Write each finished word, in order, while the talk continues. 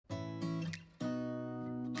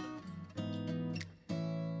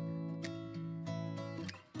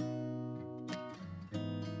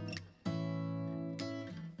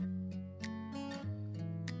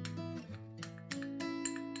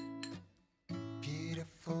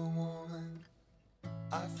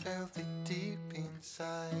felt it deep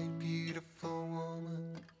inside. Beautiful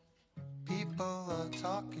woman, people are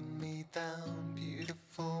talking me down.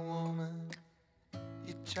 Beautiful woman,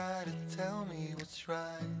 you try to tell me what's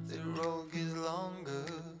right. The road gets longer,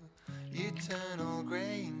 you turn all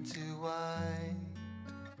grey into white.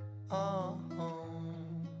 Oh,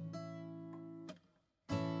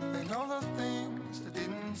 and all the things I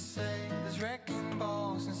didn't say, there's wrecking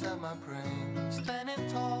balls inside my brain. Standing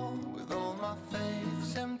tall with all my faith,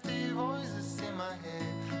 there's empty voices in my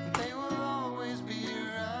head, and they will always be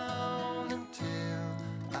around until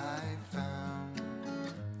I found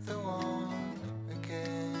the one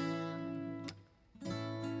again.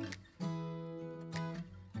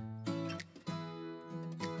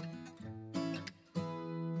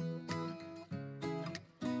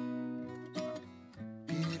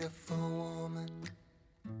 Beautiful woman,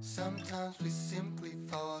 sometimes we simply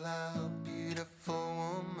fall out. Beautiful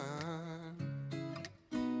woman,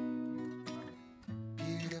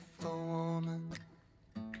 beautiful woman,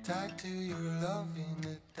 tied to your love in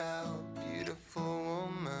the doubt. Beautiful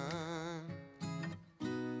woman,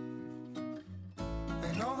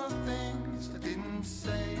 and all the things I didn't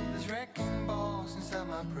say, there's wrecking balls inside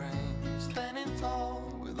my brain. Standing tall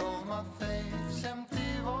with all my faith, there's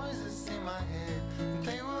empty voices in my head, and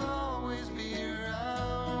they will always be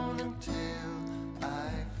around until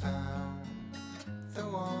I found the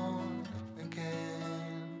one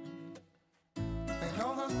again. And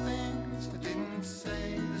all the things I didn't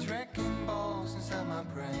say, there's wrecking balls inside my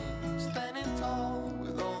brain. Standing tall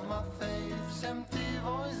with all my faith, there's empty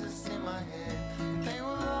voices in my head, and they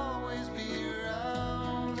will always be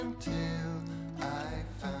around until I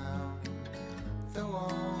found the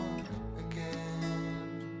one again.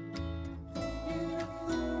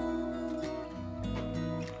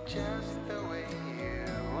 Just the way you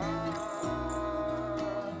are.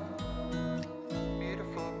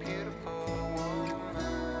 Beautiful, beautiful woman.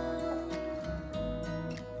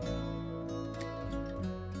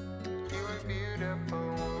 You're a beautiful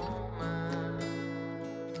woman.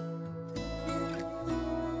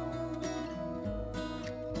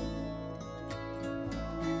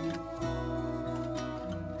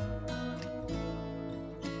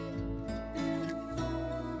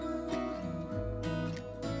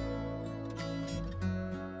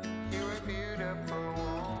 You're a beautiful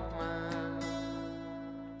woman.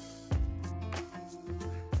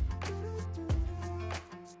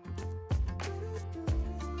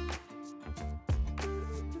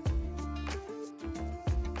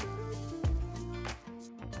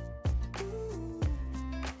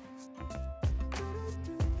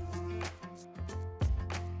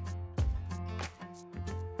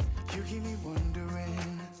 You keep me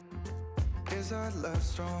wondering, is our love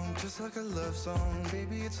strong? Just like a love song,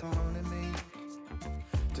 baby, it's haunting me.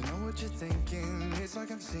 Don't know what you're thinking, it's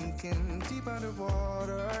like I'm sinking deep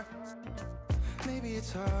underwater. Maybe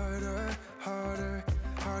it's harder, harder,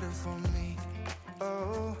 harder for me.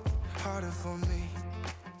 Oh, harder for me.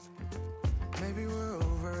 Maybe we're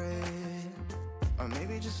over it, or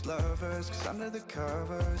maybe just lovers, 'cause under the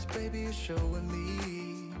covers, baby, you're showing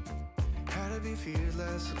me how to be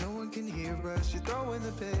fearless, so no one can hear us. You're throwing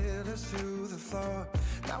the pillars through the floor.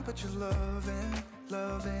 Now put your loving,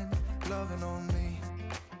 loving, loving on me.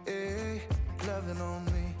 Eh, loving on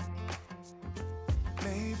me.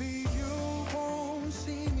 Maybe you won't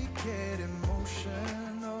see me get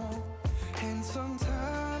emotional, and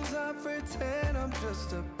sometimes I pretend I'm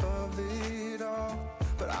just above it all.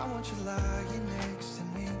 But I want you lying next to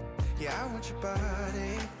me. Yeah, I want your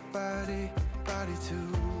body, body, body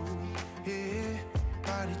too. Yeah,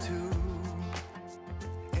 body too.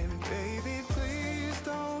 And baby, please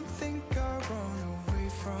don't think I'll run away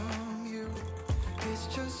from you. It's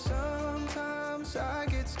just sometimes I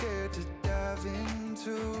get scared to dive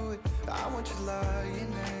into it. I want you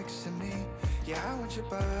lying next to me. Yeah, I want your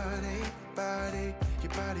body, body,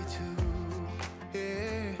 your body too.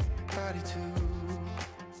 Yeah, body too.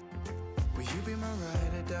 Will you be my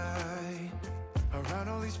ride or die? Around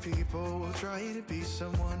all these people, we'll try to be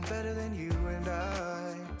someone better than you and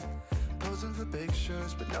I. Posing for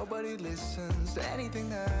pictures, but nobody listens to anything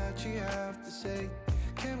that you have to say.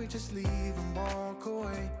 Can we just leave and walk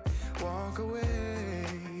away? Walk away,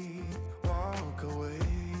 walk away.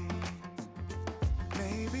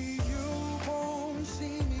 Maybe you won't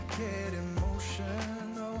see me get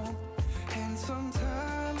emotional, and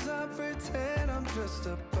sometimes I pretend I'm just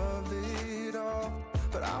above it all.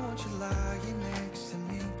 But I want you lying next to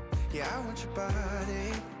me. Yeah, I want your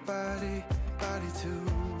body, body, body too.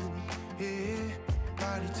 Yeah,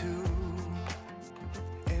 body too.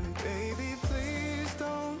 And baby, please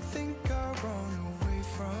don't think I'll run away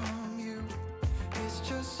from you. It's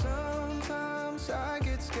just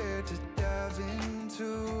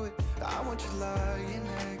I want you lying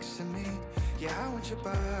next to me. Yeah, I want your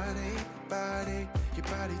body, body, your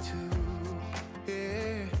body too.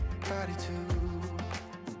 Yeah, body too.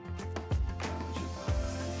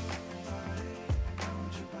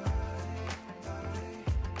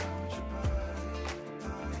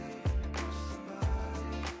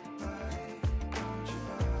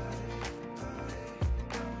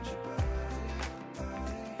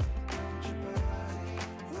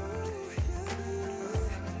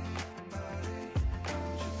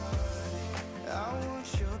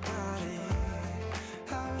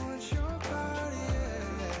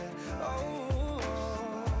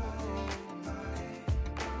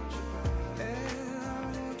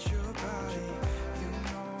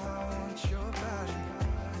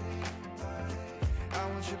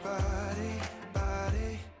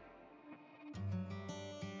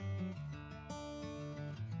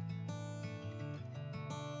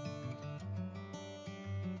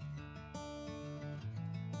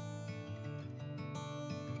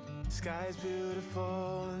 Sky's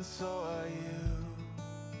beautiful and so are you.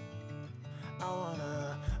 I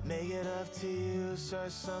wanna make it up to you,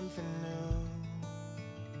 start something new.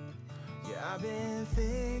 Yeah, I've been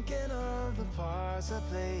thinking of the parts I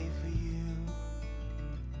played for you,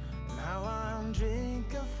 and how I'm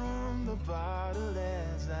drinking from the bottle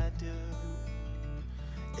as I do.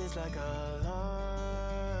 It's like a long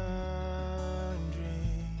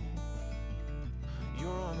dream. You're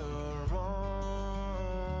on the wrong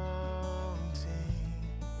team.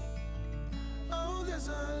 Oh, there's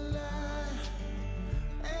a light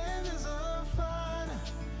and there's a fire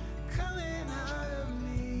coming out of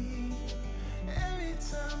me every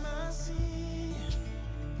time I see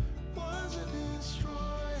what's to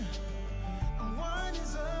destroy. And one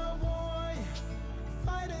is a boy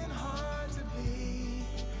fighting hard to be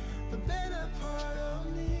the better part of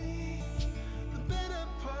me, the better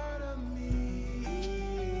part of me,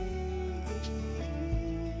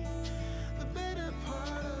 the better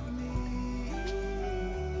part of me.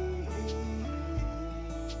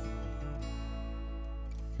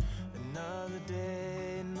 Another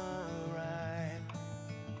day, another rhyme,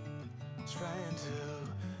 trying to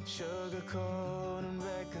sugarcoat and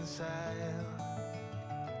reconcile,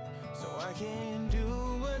 so I can do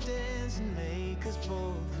a dance and make us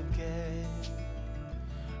both forget,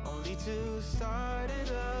 only to start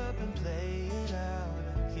it up and play it out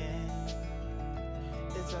again.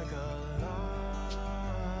 It's like a long